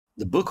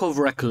The Book of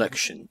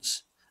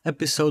Recollections,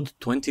 Episode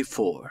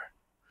 24,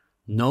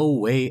 No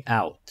Way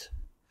Out,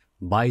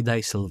 by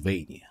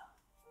Dicesylvania.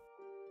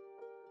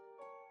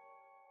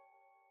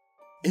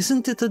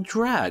 Isn't it a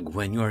drag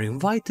when you are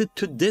invited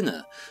to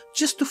dinner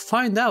just to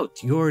find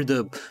out you're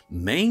the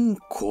main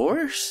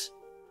course?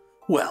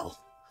 Well,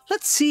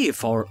 let's see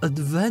if our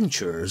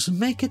adventurers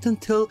make it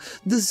until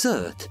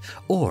dessert,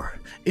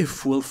 or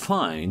if we'll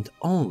find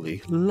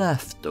only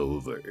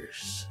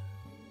leftovers.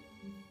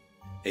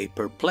 A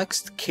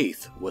perplexed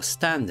Keith was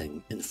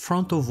standing in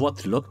front of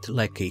what looked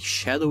like a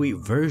shadowy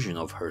version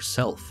of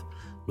herself,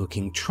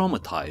 looking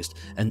traumatized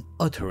and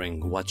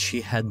uttering what she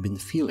had been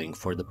feeling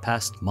for the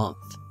past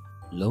month.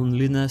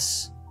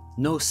 Loneliness,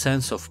 no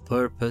sense of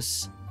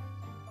purpose,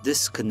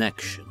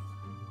 disconnection.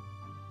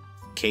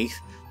 Keith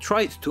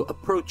tried to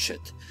approach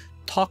it,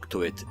 talk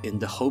to it in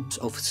the hopes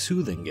of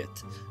soothing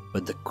it,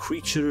 but the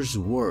creature's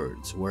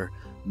words were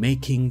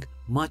making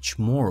much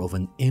more of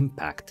an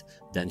impact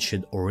than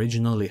she'd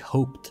originally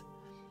hoped,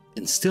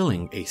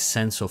 instilling a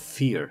sense of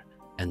fear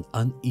and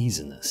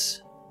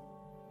uneasiness.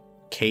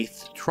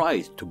 Keith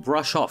tried to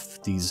brush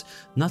off these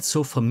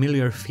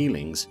not-so-familiar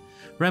feelings,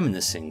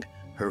 reminiscing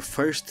her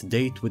first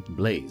date with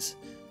Blaze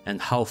and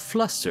how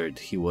flustered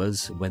he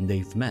was when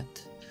they've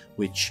met,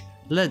 which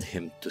led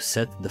him to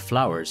set the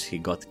flowers he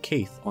got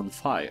Keith on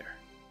fire.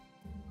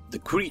 The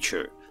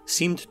creature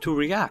seemed to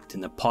react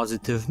in a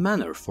positive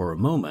manner for a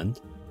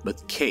moment,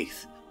 but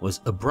Keith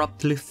was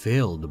abruptly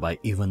filled by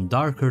even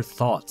darker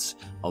thoughts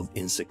of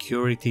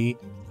insecurity,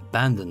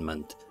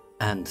 abandonment,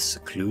 and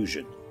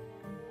seclusion.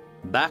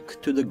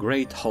 Back to the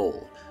Great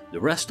Hall, the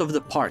rest of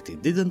the party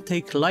didn't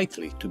take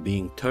lightly to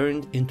being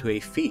turned into a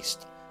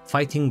feast,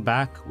 fighting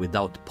back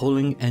without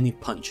pulling any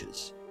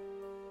punches.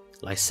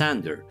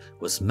 Lysander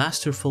was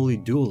masterfully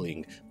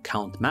dueling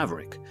Count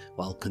Maverick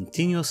while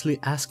continuously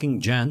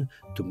asking Jen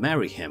to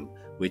marry him,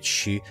 which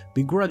she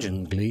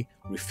begrudgingly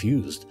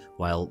refused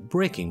while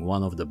breaking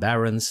one of the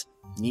Baron's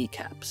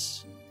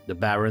kneecaps. The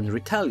Baron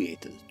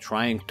retaliated,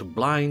 trying to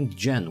blind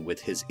Jen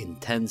with his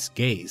intense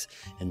gaze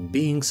and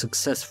being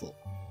successful.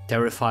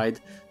 Terrified,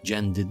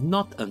 Jen did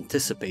not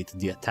anticipate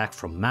the attack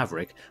from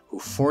Maverick, who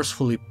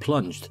forcefully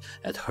plunged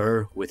at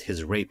her with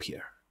his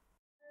rapier.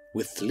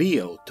 With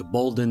Leo to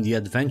bolden the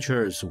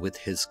adventurers with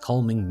his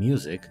calming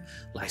music,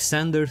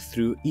 Lysander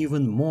threw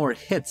even more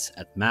hits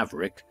at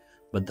Maverick,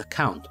 but the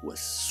Count was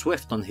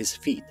swift on his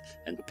feet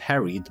and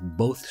parried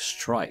both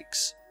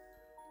strikes.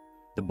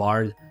 The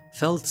Bard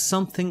felt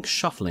something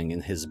shuffling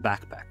in his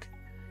backpack.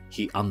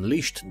 He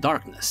unleashed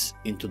darkness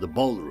into the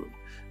ballroom,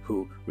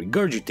 who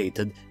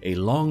regurgitated a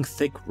long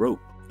thick rope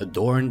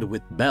adorned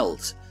with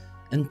bells,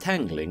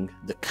 entangling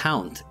the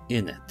Count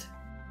in it.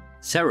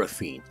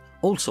 Seraphine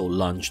also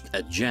lunged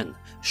at Jen,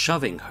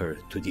 shoving her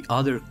to the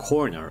other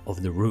corner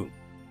of the room.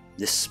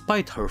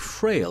 Despite her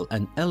frail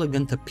and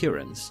elegant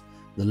appearance,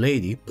 the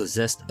lady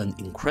possessed an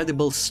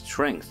incredible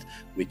strength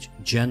which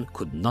Jen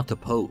could not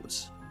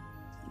oppose.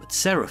 But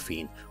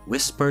Seraphine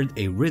whispered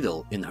a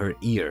riddle in her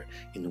ear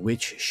in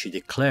which she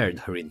declared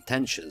her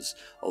intentions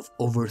of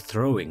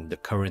overthrowing the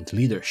current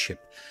leadership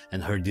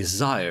and her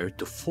desire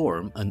to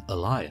form an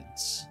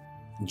alliance.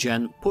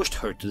 Jen pushed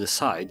her to the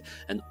side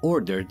and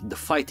ordered the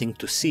fighting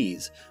to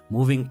cease,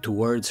 moving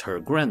towards her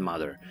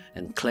grandmother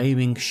and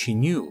claiming she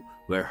knew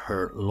where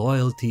her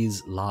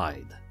loyalties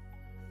lied.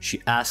 She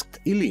asked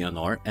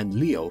Eleanor and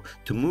Leo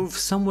to move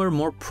somewhere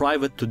more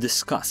private to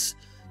discuss,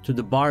 to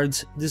the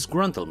Bard's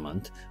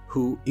disgruntlement,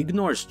 who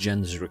ignores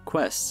Jen's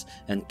requests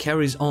and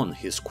carries on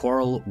his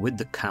quarrel with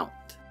the Count.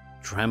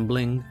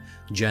 Trembling,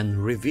 Jen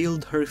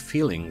revealed her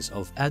feelings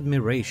of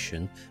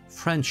admiration,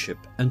 friendship,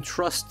 and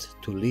trust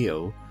to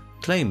Leo,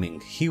 claiming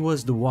he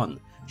was the one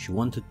she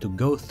wanted to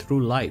go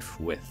through life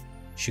with.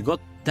 She got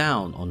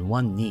down on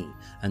one knee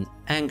and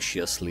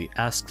anxiously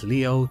asked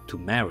Leo to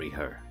marry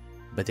her.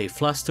 But a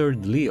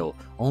flustered Leo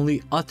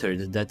only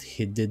uttered that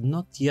he did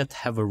not yet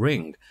have a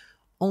ring,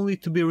 only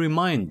to be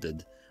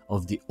reminded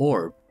of the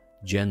orb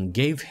Jen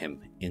gave him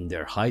in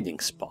their hiding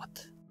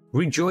spot.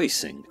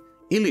 Rejoicing,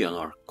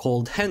 Eleanor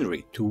called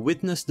Henry to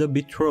witness the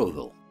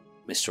betrothal.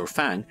 Mr.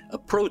 Fang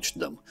approached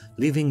them,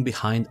 leaving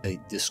behind a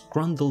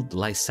disgruntled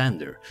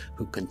Lysander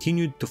who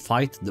continued to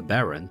fight the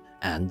Baron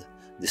and,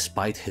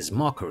 despite his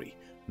mockery,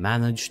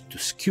 managed to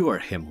skewer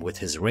him with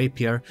his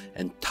rapier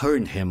and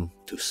turn him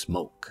to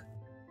smoke.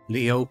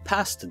 Leo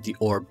passed the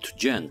orb to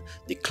Jen,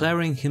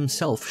 declaring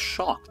himself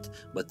shocked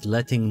but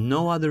letting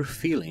no other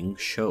feeling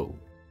show.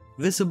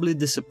 Visibly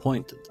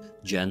disappointed,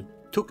 Jen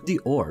took the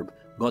orb,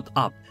 got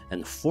up,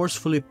 and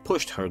forcefully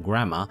pushed her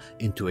grandma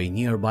into a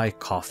nearby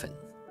coffin.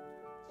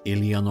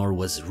 Eleanor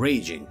was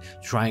raging,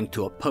 trying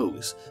to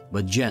oppose,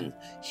 but Jen,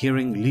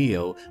 hearing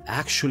Leo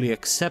actually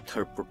accept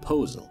her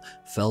proposal,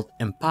 felt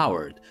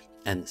empowered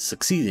and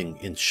succeeding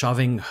in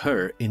shoving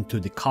her into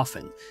the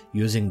coffin,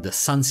 using the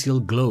Sunseal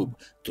globe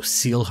to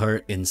seal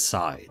her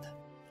inside.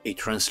 A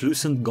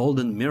translucent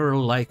golden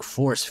mirror-like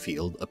force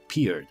field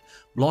appeared,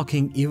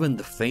 blocking even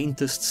the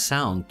faintest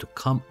sound to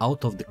come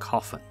out of the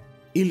coffin.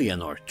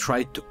 Eleanor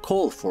tried to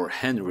call for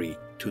Henry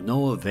to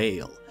no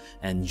avail,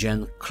 and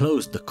Jen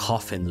closed the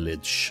coffin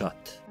lid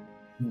shut.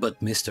 But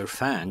Mr.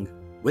 Fang,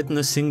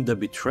 witnessing the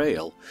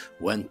betrayal,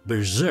 went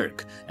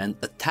berserk and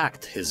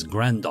attacked his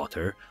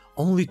granddaughter,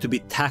 only to be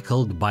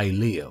tackled by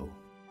Leo.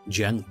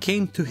 Jen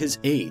came to his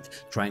aid,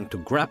 trying to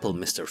grapple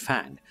Mr.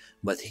 Fang,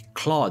 but he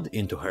clawed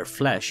into her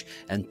flesh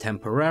and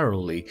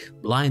temporarily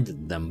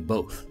blinded them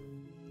both.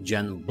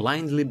 Jen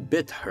blindly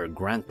bit her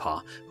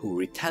grandpa, who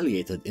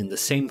retaliated in the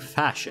same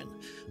fashion,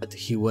 but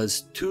he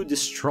was too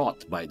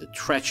distraught by the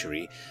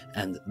treachery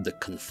and the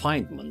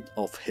confinement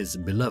of his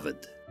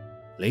beloved.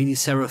 Lady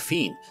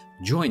Seraphine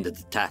joined the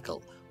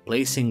tackle,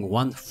 placing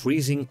one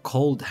freezing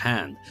cold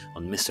hand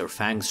on Mr.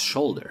 Fang's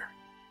shoulder.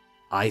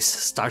 Ice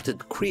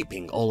started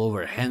creeping all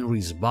over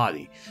Henry's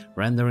body,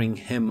 rendering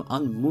him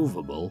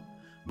unmovable,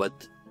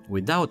 but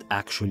without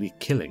actually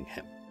killing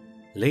him.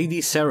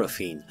 Lady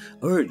Seraphine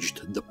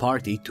urged the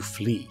party to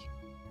flee.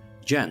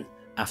 Jen,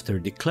 after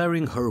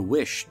declaring her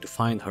wish to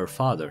find her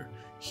father,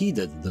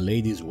 heeded the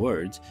lady's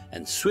words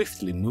and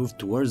swiftly moved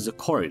towards the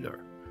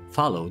corridor,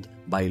 followed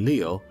by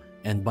Leo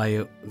and by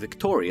a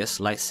victorious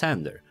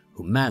Lysander,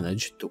 who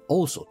managed to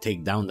also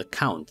take down the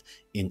Count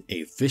in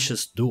a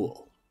vicious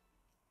duel.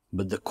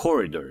 But the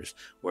corridors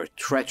were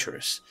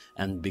treacherous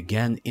and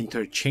began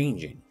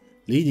interchanging,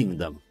 leading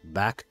them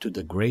back to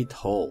the Great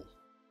Hall.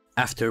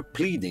 After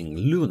pleading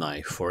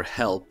Lunai for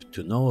help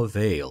to no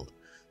avail,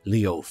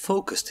 Leo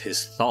focused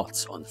his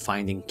thoughts on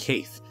finding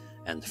Keith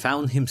and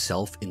found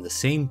himself in the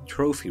same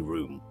trophy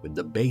room with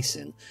the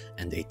basin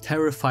and a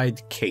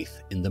terrified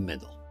Keith in the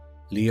middle.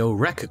 Leo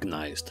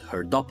recognized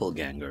her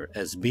doppelganger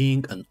as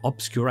being an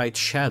obscurite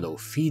shadow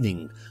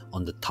feeding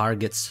on the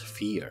target's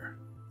fear.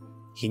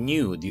 He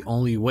knew the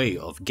only way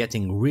of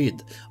getting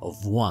rid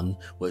of one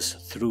was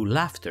through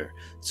laughter,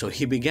 so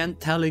he began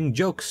telling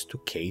jokes to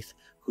Keith,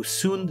 who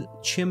soon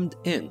chimed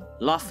in,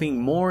 laughing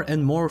more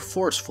and more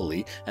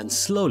forcefully and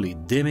slowly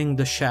dimming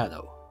the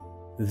shadow.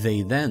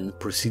 They then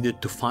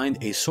proceeded to find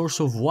a source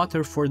of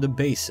water for the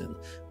basin,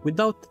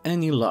 without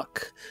any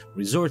luck,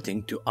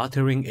 resorting to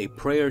uttering a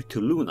prayer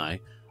to Lunai,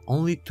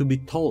 only to be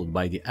told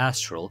by the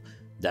astral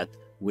that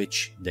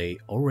which they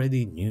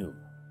already knew.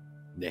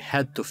 They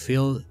had to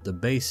fill the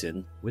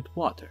basin with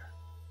water.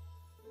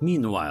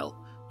 Meanwhile,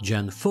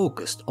 Jen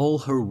focused all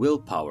her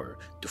willpower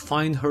to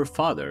find her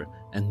father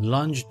and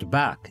lunged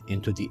back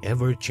into the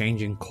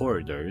ever-changing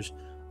corridors,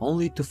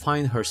 only to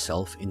find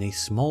herself in a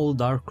small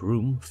dark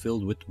room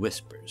filled with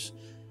whispers,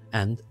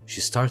 and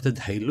she started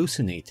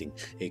hallucinating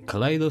a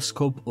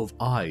kaleidoscope of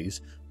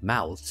eyes,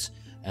 mouths,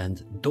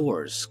 and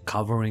doors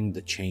covering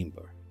the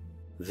chamber.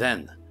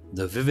 Then,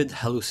 the vivid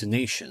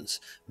hallucinations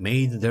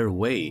made their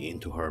way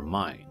into her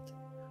mind.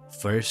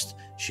 First,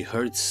 she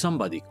heard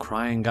somebody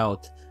crying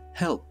out,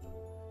 "Help!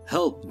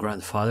 Help,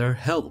 grandfather,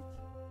 help!"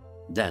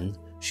 Then,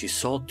 she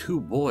saw two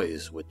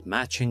boys with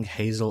matching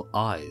hazel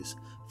eyes,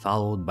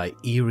 followed by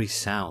eerie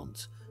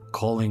sounds,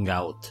 calling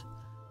out,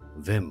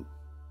 "Vim,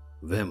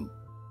 Vim,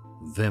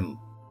 Vim."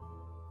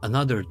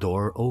 Another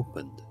door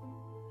opened.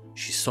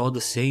 She saw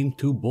the same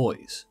two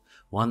boys,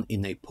 one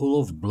in a pool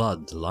of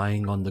blood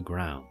lying on the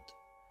ground.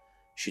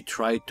 She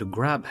tried to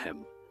grab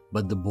him,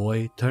 but the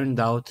boy turned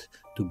out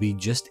to be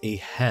just a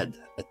head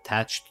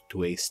attached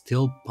to a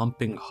still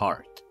pumping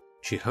heart.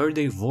 She heard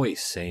a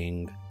voice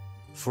saying,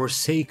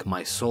 "Forsake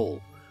my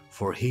soul,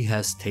 for he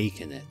has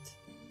taken it."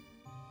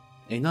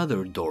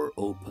 Another door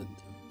opened,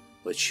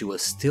 but she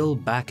was still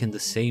back in the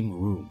same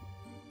room.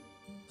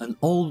 An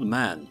old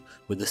man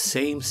with the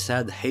same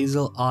sad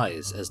hazel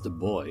eyes as the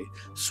boy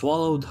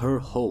swallowed her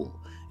whole,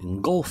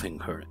 engulfing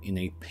her in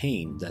a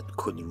pain that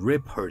could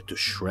rip her to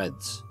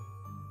shreds.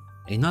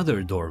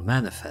 Another door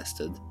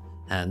manifested,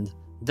 and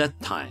that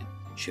time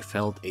she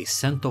felt a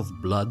scent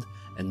of blood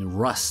and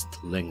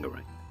rust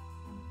lingering.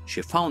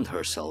 She found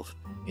herself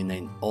in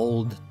an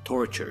old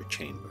torture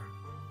chamber.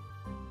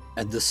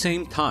 At the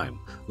same time,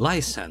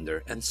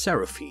 Lysander and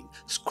Seraphine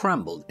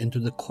scrambled into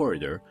the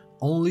corridor,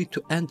 only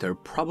to enter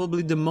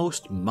probably the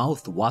most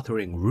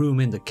mouth-watering room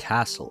in the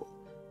castle,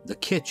 the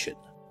kitchen.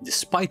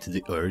 Despite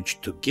the urge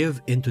to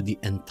give into the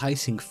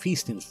enticing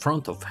feast in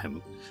front of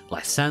him,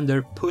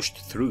 Lysander pushed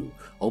through,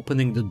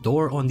 opening the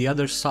door on the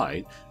other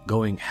side,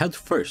 going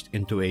headfirst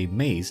into a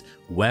maze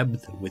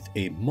webbed with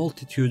a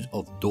multitude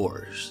of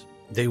doors.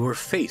 They were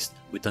faced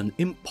with an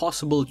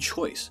impossible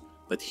choice,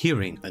 but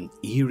hearing an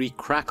eerie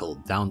crackle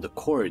down the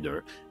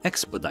corridor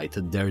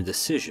expedited their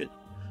decision,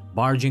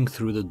 barging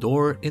through the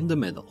door in the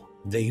middle.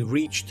 They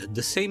reached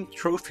the same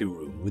trophy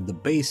room with the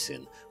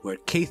basin where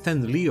Keith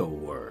and Leo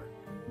were.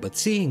 But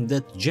seeing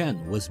that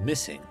Jen was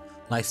missing,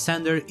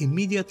 Lysander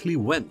immediately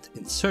went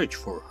in search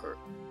for her.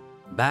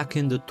 Back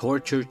in the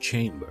torture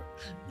chamber,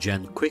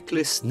 Jen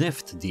quickly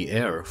sniffed the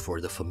air for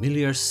the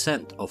familiar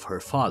scent of her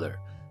father,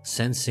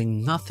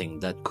 sensing nothing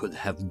that could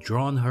have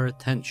drawn her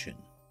attention.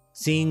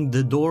 Seeing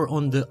the door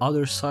on the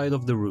other side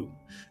of the room,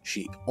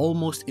 she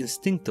almost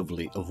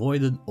instinctively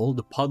avoided all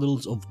the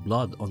puddles of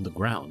blood on the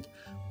ground,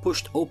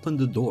 pushed open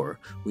the door,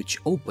 which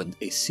opened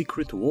a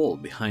secret wall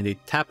behind a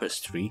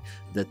tapestry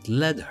that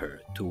led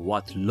her to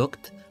what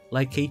looked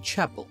like a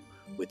chapel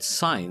with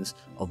signs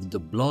of the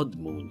blood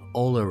moon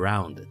all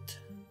around it.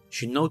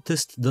 She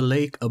noticed the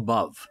lake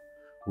above,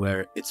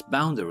 where its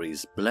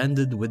boundaries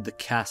blended with the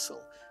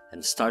castle,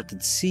 and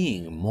started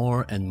seeing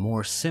more and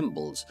more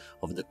symbols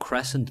of the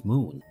crescent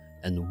moon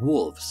and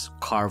wolves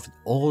carved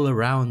all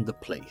around the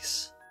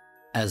place.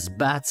 As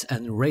bats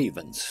and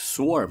ravens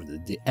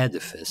swarmed the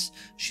edifice,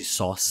 she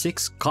saw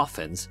 6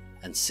 coffins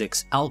and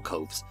 6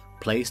 alcoves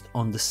placed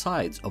on the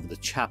sides of the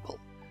chapel,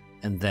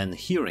 and then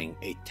hearing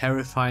a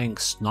terrifying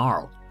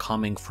snarl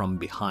coming from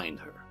behind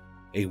her.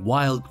 A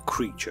wild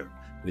creature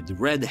with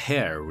red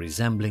hair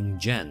resembling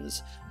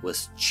Jen's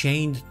was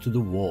chained to the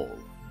wall.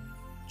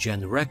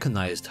 Jen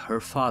recognized her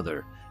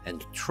father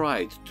and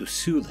tried to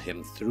soothe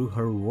him through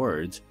her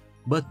words,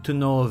 but to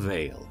no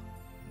avail.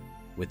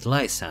 With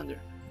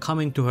Lysander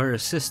coming to her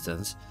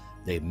assistance,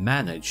 they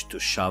managed to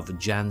shove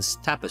Jen's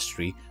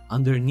tapestry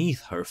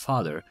underneath her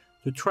father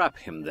to trap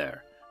him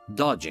there,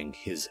 dodging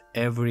his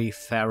every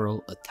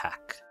feral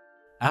attack.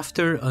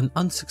 After an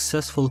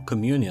unsuccessful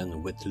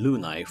communion with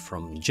Lunai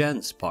from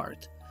Jen's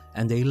part,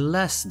 and a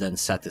less than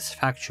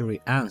satisfactory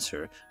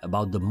answer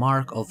about the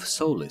mark of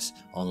Solis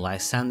on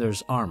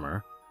Lysander's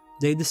armor,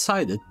 they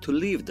decided to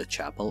leave the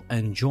chapel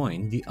and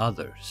join the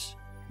others.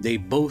 They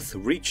both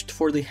reached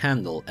for the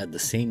handle at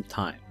the same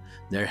time,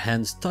 their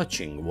hands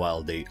touching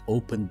while they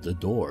opened the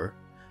door,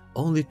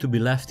 only to be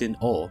left in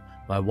awe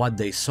by what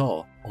they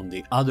saw on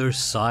the other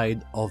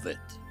side of it.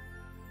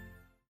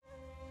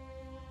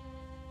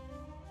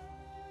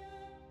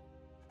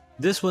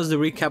 This was the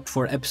recap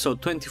for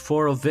episode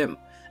 24 of VIM,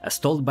 as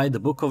told by the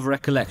Book of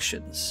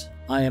Recollections.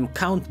 I am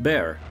Count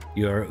Bear,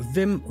 your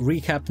VIM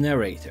recap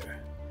narrator.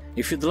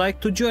 If you'd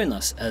like to join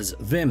us as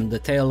VIM The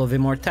Tale of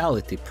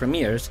Immortality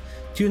premieres,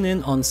 tune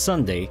in on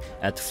Sunday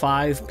at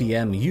 5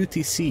 PM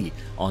UTC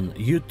on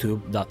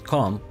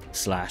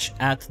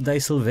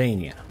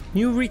youtube.com/@Dicesylvania.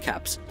 New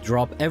recaps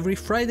drop every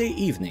Friday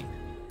evening.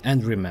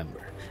 And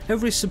remember,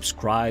 every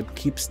subscribe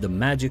keeps the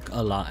magic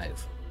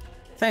alive.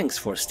 Thanks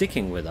for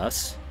sticking with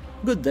us.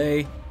 Good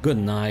day, good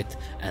night,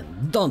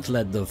 and don't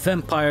let the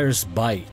vampires bite.